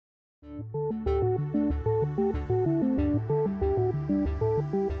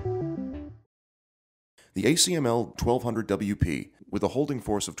The ACML 1200 WP, with a holding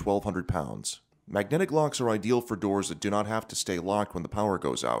force of 1200 pounds. Magnetic locks are ideal for doors that do not have to stay locked when the power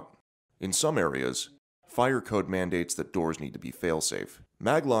goes out. In some areas, fire code mandates that doors need to be fail-safe.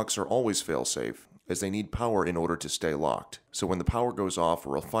 Mag locks are always fail-safe, as they need power in order to stay locked, so when the power goes off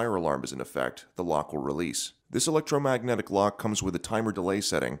or a fire alarm is in effect, the lock will release. This electromagnetic lock comes with a timer delay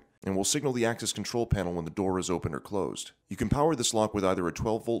setting and will signal the access control panel when the door is open or closed. You can power this lock with either a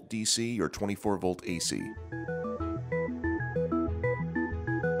 12-volt DC or 24-volt AC.